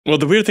Well,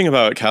 the weird thing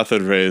about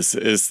cathode rays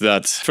is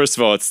that, first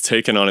of all, it's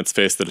taken on its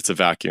face that it's a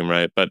vacuum,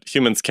 right? But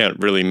humans can't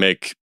really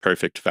make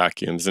perfect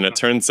vacuums. And it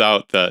turns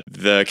out that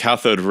the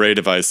cathode ray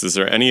devices,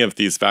 or any of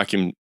these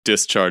vacuum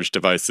discharge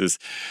devices,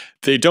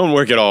 they don't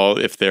work at all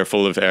if they're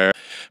full of air.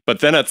 But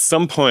then at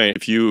some point,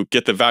 if you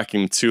get the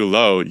vacuum too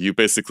low, you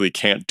basically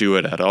can't do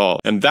it at all.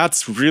 And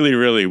that's really,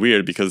 really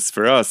weird, because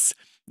for us,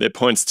 it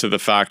points to the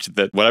fact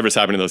that whatever's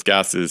happening to those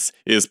gases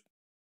is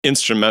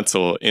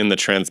instrumental in the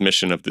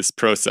transmission of this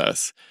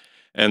process.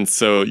 And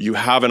so you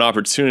have an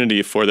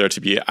opportunity for there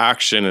to be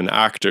action and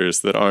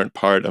actors that aren't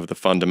part of the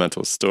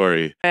fundamental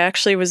story. I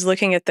actually was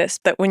looking at this,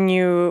 that when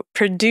you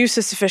produce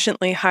a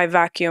sufficiently high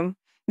vacuum,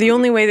 the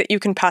only way that you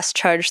can pass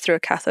charge through a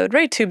cathode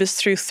ray tube is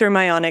through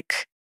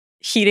thermionic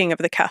heating of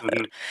the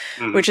cathode,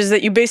 which is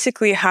that you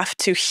basically have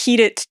to heat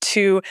it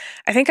to,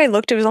 I think I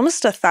looked, it was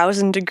almost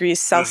 1,000 degrees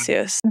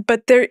Celsius.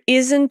 But there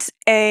isn't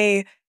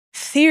a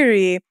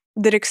theory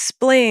that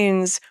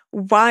explains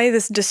why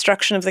this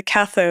destruction of the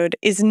cathode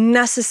is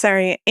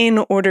necessary in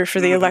order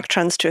for the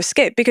electrons to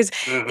escape. Because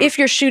if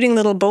you're shooting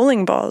little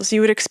bowling balls,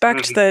 you would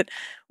expect that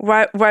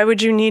why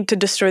would you need to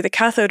destroy the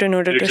cathode in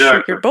order to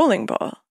shoot your bowling ball?